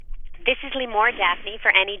This is Limor Daphne for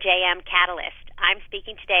NEJM Catalyst. I'm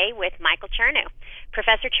speaking today with Michael Chernow.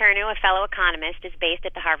 Professor Chernow, a fellow economist, is based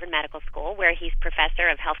at the Harvard Medical School, where he's professor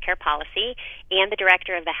of healthcare policy and the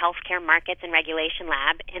director of the Healthcare Markets and Regulation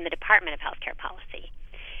Lab in the Department of Healthcare Policy.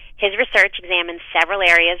 His research examines several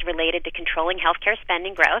areas related to controlling healthcare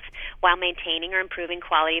spending growth while maintaining or improving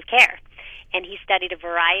quality of care. And he studied a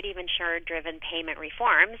variety of insurer-driven payment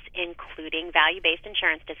reforms, including value-based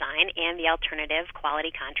insurance design and the alternative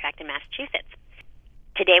quality contract in Massachusetts.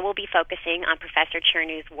 Today we'll be focusing on Professor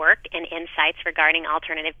Chernow's work and insights regarding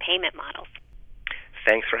alternative payment models.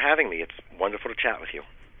 Thanks for having me. It's wonderful to chat with you.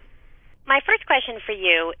 My first question for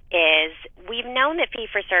you is, we've known that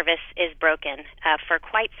fee-for-service is broken for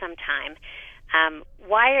quite some time.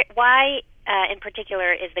 Why in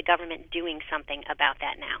particular is the government doing something about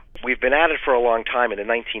that now? We've been at it for a long time. In the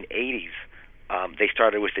 1980s, they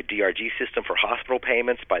started with the DRG system for hospital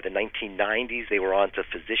payments. By the 1990s, they were on to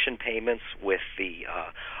physician payments with the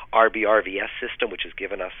RBRVS system, which has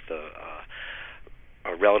given us the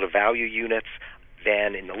relative value units.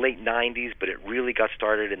 Then in the late 90s, but it really got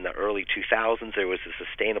started in the early 2000s, there was a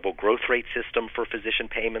sustainable growth rate system for physician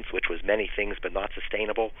payments, which was many things but not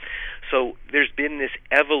sustainable. So there's been this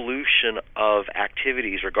evolution of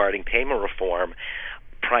activities regarding payment reform,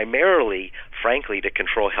 primarily, frankly, to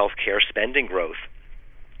control healthcare spending growth.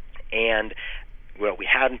 And, well, we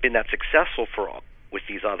hadn't been that successful with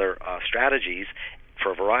these other strategies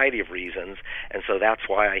for a variety of reasons, and so that's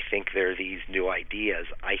why I think there are these new ideas.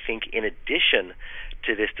 I think in addition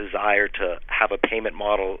to this desire to have a payment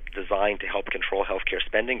model designed to help control healthcare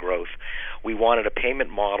spending growth, we wanted a payment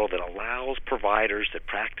model that allows providers that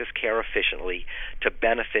practice care efficiently to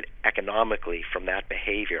benefit economically from that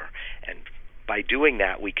behavior. And by doing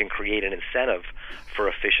that, we can create an incentive for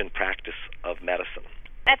efficient practice of medicine.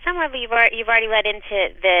 At some level, you've already led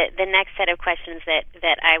into the next set of questions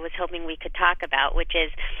that I was hoping we could talk about, which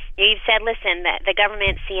is, you've said, listen, that the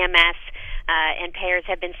government, CMS, and payers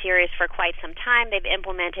have been serious for quite some time. They've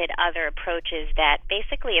implemented other approaches that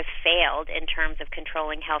basically have failed in terms of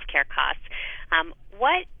controlling healthcare costs.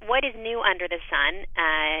 What is new under the sun,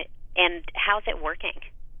 and how's it working?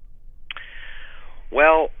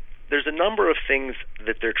 Well, there's a number of things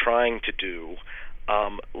that they're trying to do.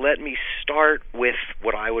 Let me start with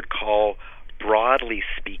what I would call, broadly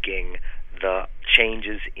speaking, the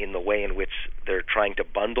changes in the way in which they're trying to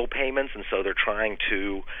bundle payments, and so they're trying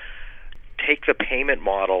to take the payment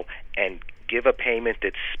model and give a payment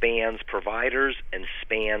that spans providers and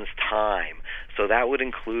spans time. So that would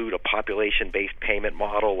include a population-based payment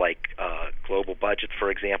model like global budgets, for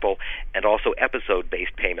example, and also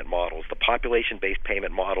episode-based payment models. The population-based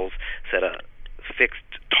payment models set a fixed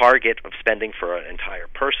target of spending for an entire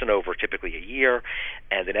person over typically a year,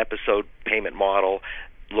 and an episode payment model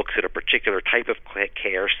looks at a particular type of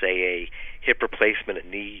care, say a hip replacement, a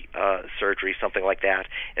knee surgery, something like that,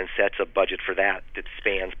 and sets a budget for that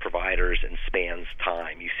spans providers and spans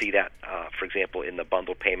time. You see that, for example, in the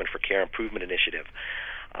Bundled Payment for Care Improvement Initiative.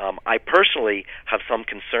 I personally have some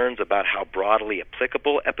concerns about how broadly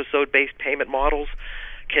applicable episode-based payment models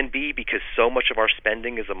can be, because so much of our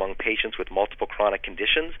spending is among patients with multiple chronic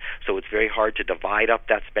conditions, so it's very hard to divide up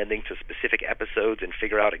that spending to specific episodes and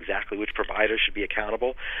figure out exactly which providers should be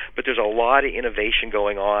accountable. But there's a lot of innovation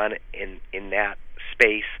going on in that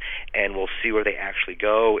space, and we'll see where they actually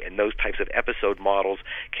go, and those types of episode models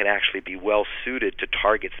can actually be well suited to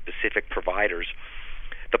target specific providers.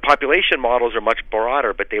 The population models are much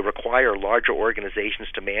broader, but they require larger organizations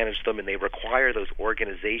to manage them, and they require those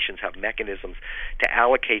organizations have mechanisms to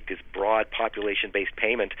allocate this broad population-based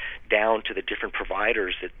payment down to the different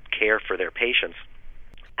providers that care for their patients.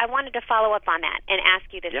 I wanted to follow up on that and ask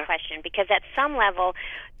you this question, because at some level,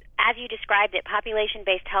 as you described it,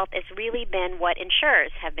 population-based health has really been what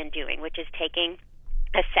insurers have been doing, which is taking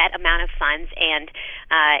a set amount of funds and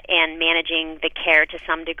managing the care to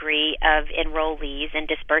some degree of enrollees and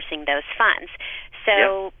dispersing those funds.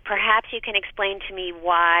 So perhaps you can explain to me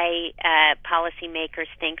why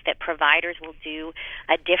policymakers think that providers will do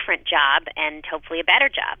a different job and hopefully a better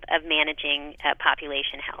job of managing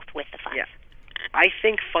population health with the funds. Yeah. I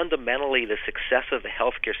think fundamentally the success of the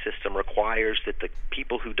healthcare system requires that the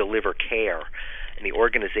people who deliver care and the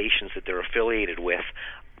organizations that they're affiliated with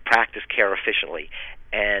practice care efficiently.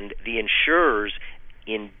 And the insurers,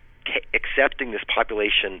 in accepting this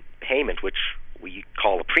population payment, which we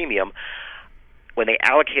call a premium, when they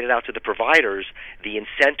allocate it out to the providers, the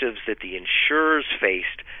incentives that the insurers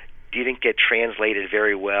faced didn't get translated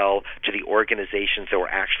very well to the organizations that were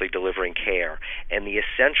actually delivering care. And the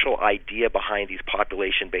essential idea behind these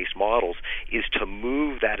population-based models is to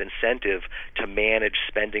move that incentive to manage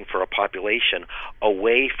spending for a population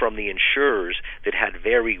away from the insurers that had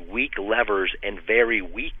very weak levers and very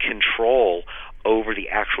weak control over the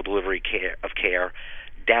actual delivery of care,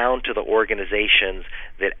 down to the organizations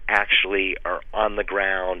that actually are on the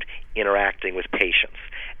ground interacting with patients.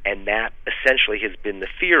 And that essentially has been the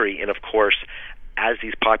theory. And of course, as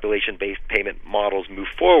these population-based payment models move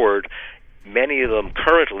forward, many of them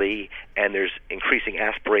currently, and there's increasing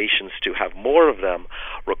aspirations to have more of them,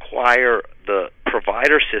 require the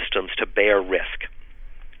provider systems to bear risk.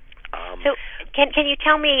 So can you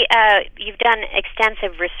tell me, you've done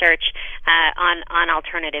extensive research on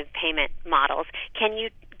alternative payment models. Can you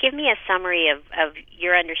give me a summary of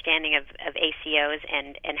your understanding of ACOs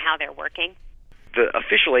and how they're working? The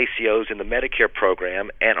official ACOs in the Medicare program,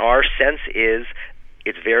 and our sense is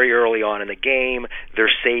it's very early on in the game.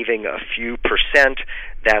 They're saving a few percent.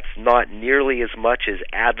 That's not nearly as much as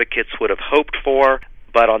advocates would have hoped for.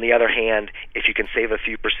 But on the other hand, if you can save a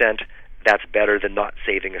few percent, that's better than not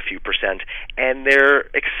saving a few percent. And they're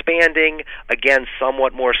expanding, again,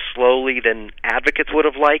 somewhat more slowly than advocates would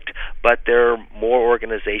have liked, but there are more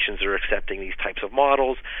organizations that are accepting these types of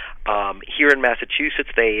models. Here in Massachusetts,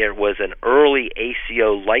 there was an early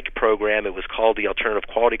ACO-like program. It was called the Alternative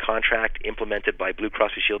Quality Contract, implemented by Blue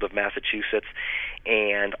Cross Blue Shield of Massachusetts.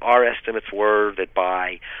 And our estimates were that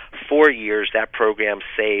by 4 years, that program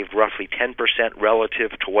saved roughly 10%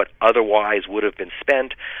 relative to what otherwise would have been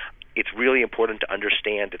spent. It's really important to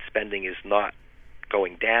understand that spending is not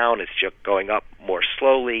going down, it's just going up more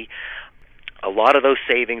slowly. A lot of those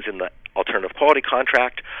savings in the alternative quality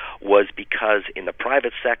contract was because in the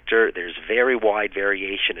private sector there's very wide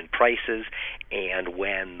variation in prices, and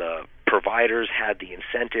when the providers had the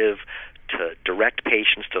incentive to direct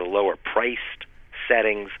patients to the lower priced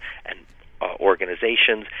settings and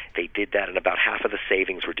organizations, they did that, and about half of the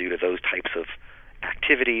savings were due to those types of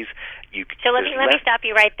activities. So let me stop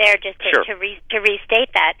you right there just to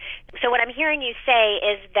restate that. So what I'm hearing you say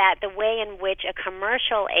is that the way in which a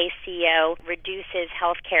commercial ACO reduces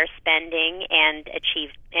healthcare spending and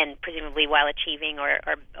presumably while achieving or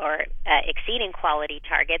exceeding quality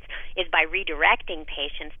targets is by redirecting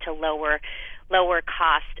patients to lower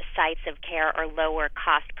cost sites of care or lower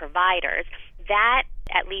cost providers. That,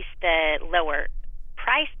 at least the lower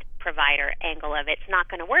priced provider angle of it's not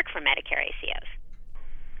going to work for Medicare ACOs.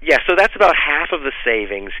 Yeah, so that's about half of the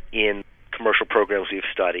savings in commercial programs we've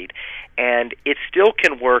studied, and it still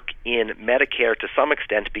can work in Medicare to some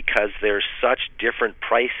extent because there's such different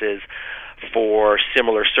prices for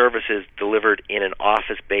similar services delivered in an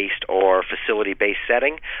office-based or facility-based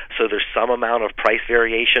setting. So there's some amount of price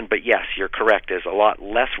variation, but yes, you're correct. There's a lot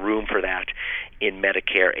less room for that in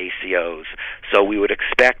Medicare ACOs. So we would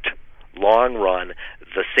expect long run,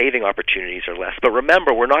 the saving opportunities are less. But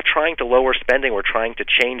remember, we're not trying to lower spending, we're trying to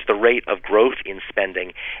change the rate of growth in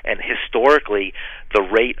spending. And historically, the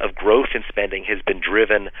rate of growth in spending has been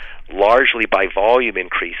driven largely by volume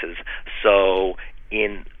increases. So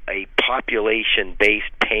in a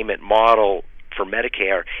population-based payment model for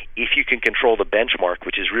Medicare, if you can control the benchmark,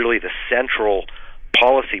 which is really the central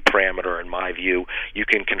policy parameter, in my view, you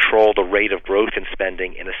can control the rate of growth in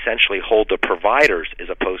spending and essentially hold the providers, as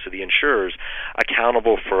opposed to the insurers,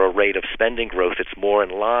 accountable for a rate of spending growth that's more in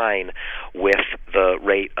line with the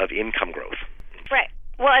rate of income growth. Right.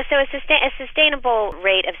 Well, so a sustainable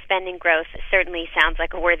rate of spending growth certainly sounds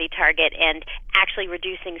like a worthy target, and actually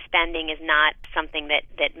reducing spending is not something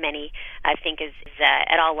that many think is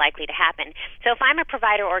at all likely to happen. So if I'm a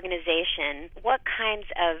provider organization, what kinds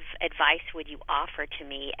of advice would you offer to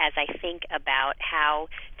me as I think about how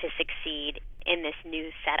to succeed in this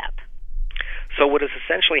new setup? So what is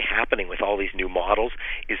essentially happening with all these new models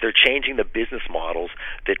is they're changing the business models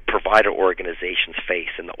that provider organizations face.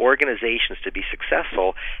 And the organizations, to be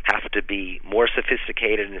successful, have to be more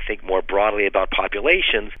sophisticated and think more broadly about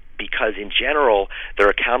populations, because in general they're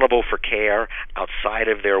accountable for care outside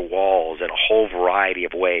of their walls in a whole variety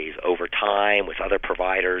of ways over time with other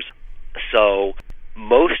providers. So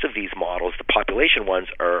most of these models, the population ones,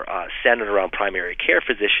 are centered around primary care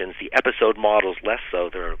physicians. The episode models, less so.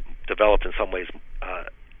 They're developed in some ways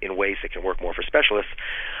in ways that can work more for specialists.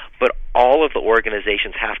 But all of the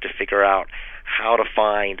organizations have to figure out how to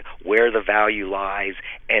find where the value lies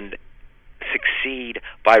and succeed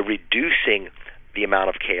by reducing the amount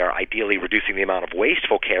of care, ideally reducing the amount of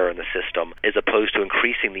wasteful care in the system as opposed to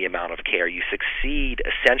increasing the amount of care. You succeed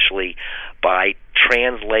essentially by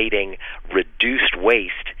translating reduced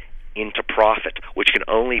waste into profit, which can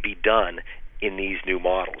only be done in these new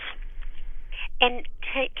models. And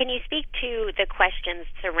can you speak to the questions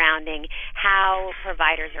surrounding how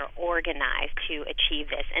providers are organized to achieve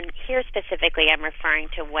this? And here specifically, I'm referring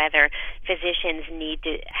to whether physicians need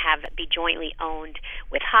to be jointly owned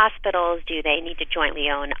with hospitals. Do they need to jointly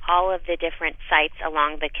own all of the different sites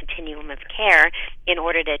along the continuum of care in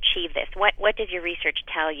order to achieve this? What does your research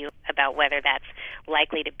tell you about whether that's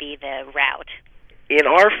likely to be the route? In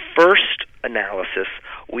our first analysis,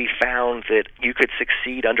 we found that you could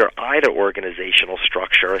succeed under either organizational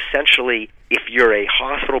structure. Essentially, if you're a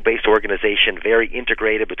hospital-based organization, very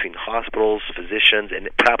integrated between hospitals, physicians, and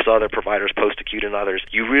perhaps other providers, post-acute and others,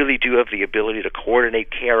 you really do have the ability to coordinate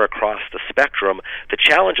care across the spectrum. The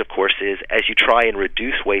challenge, of course, is as you try and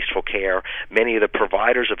reduce wasteful care, many of the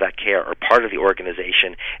providers of that care are part of the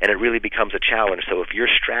organization, and it really becomes a challenge. So if your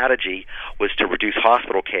strategy was to reduce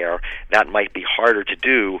hospital care, that might be harder to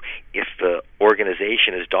do if the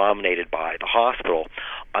organization is dominated by the hospital.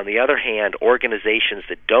 On the other hand, organizations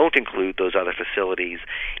that don't include those other facilities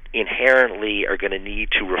inherently are going to need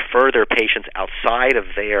to refer their patients outside of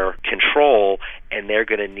their control, and they're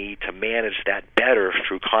going to need to manage that better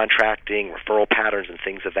through contracting, referral patterns, and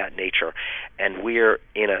things of that nature. And we're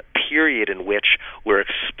in a period in which we're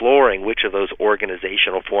exploring which of those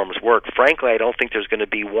organizational forms work. Frankly, I don't think there's going to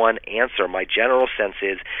be one answer. My general sense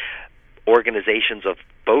is organizations of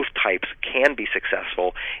both types can be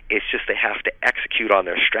successful. It's just they have to execute on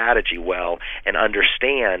their strategy well and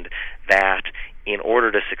understand that in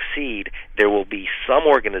order to succeed, there will be some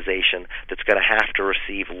organization that's going to have to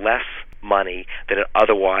receive less money than it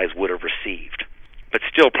otherwise would have received, but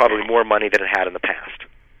still probably more money than it had in the past.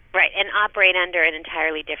 Right, and operate under an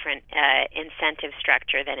entirely different incentive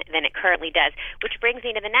structure than it currently does, which brings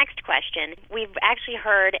me to the next question. We've actually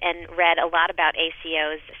heard and read a lot about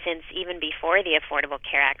ACOs since even before the Affordable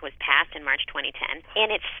Care Act was passed in March 2010,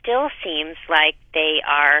 and it still seems like they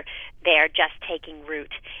are just taking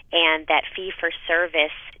root, and that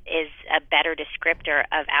fee-for-service is a better descriptor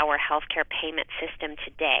of our healthcare payment system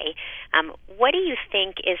today. What do you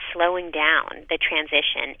think is slowing down the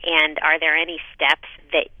transition, and are there any steps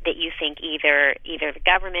that you think either the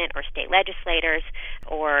government or state legislators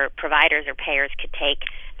or providers or payers could take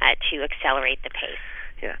to accelerate the pace?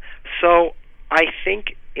 Yeah. So I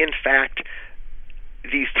think, in fact,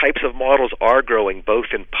 these types of models are growing both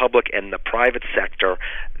in public and the private sector.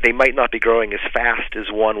 They might not be growing as fast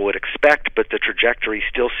as one would expect, but the trajectory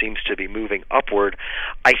still seems to be moving upward.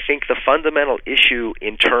 I think the fundamental issue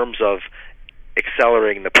in terms of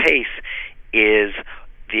accelerating the pace is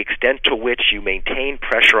the extent to which you maintain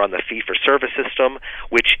pressure on the fee-for-service system,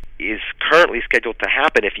 which is currently scheduled to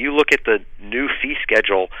happen. If you look at the new fee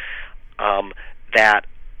schedule that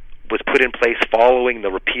was put in place following the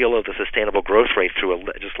repeal of the sustainable growth rate through a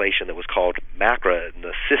legislation that was called MACRA, and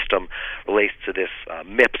the system relates to this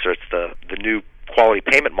MIPS, or it's the new quality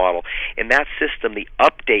payment model. In that system, the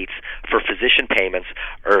updates for physician payments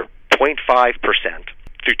are 0.5%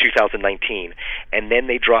 through 2019, and then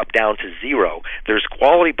they drop down to zero. There's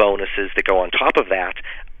quality bonuses that go on top of that.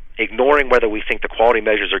 Ignoring whether we think the quality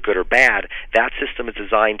measures are good or bad, that system is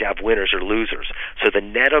designed to have winners or losers. So the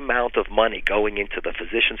net amount of money going into the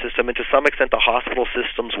physician system, and to some extent the hospital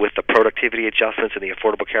systems with the productivity adjustments in the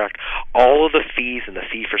Affordable Care Act, all of the fees in the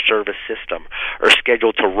fee-for-service system are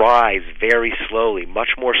scheduled to rise very slowly,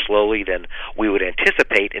 much more slowly than we would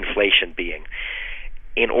anticipate inflation being.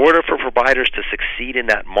 In order for providers to succeed in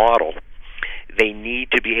that model, they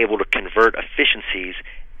need to be able to convert efficiencies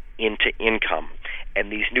into income.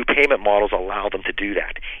 And these new payment models allow them to do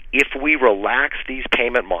that. If we relax these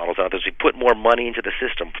payment models, in other words, we put more money into the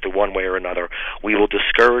system through one way or another, we will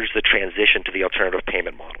discourage the transition to the alternative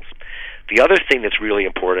payment models. The other thing that's really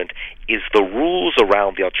important is the rules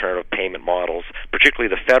around the alternative payment models,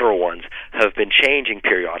 particularly the federal ones, have been changing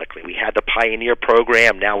periodically. We had the Pioneer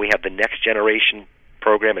program, now we have the Next Generation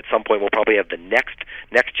program. At some point we'll probably have the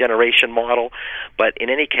next generation model. But in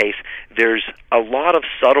any case, there's a lot of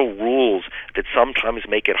subtle rules that sometimes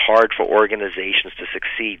make it hard for organizations to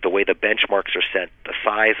succeed. The way the benchmarks are set, the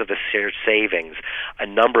size of the shared savings, a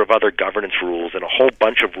number of other governance rules, and a whole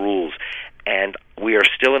bunch of rules. And we are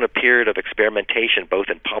still in a period of experimentation, both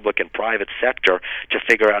in public and private sector, to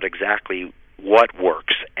figure out exactly what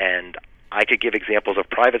works. And I could give examples of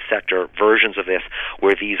private sector versions of this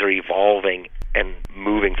where these are evolving and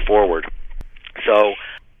moving forward. So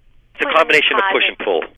it's a combination of push and pull.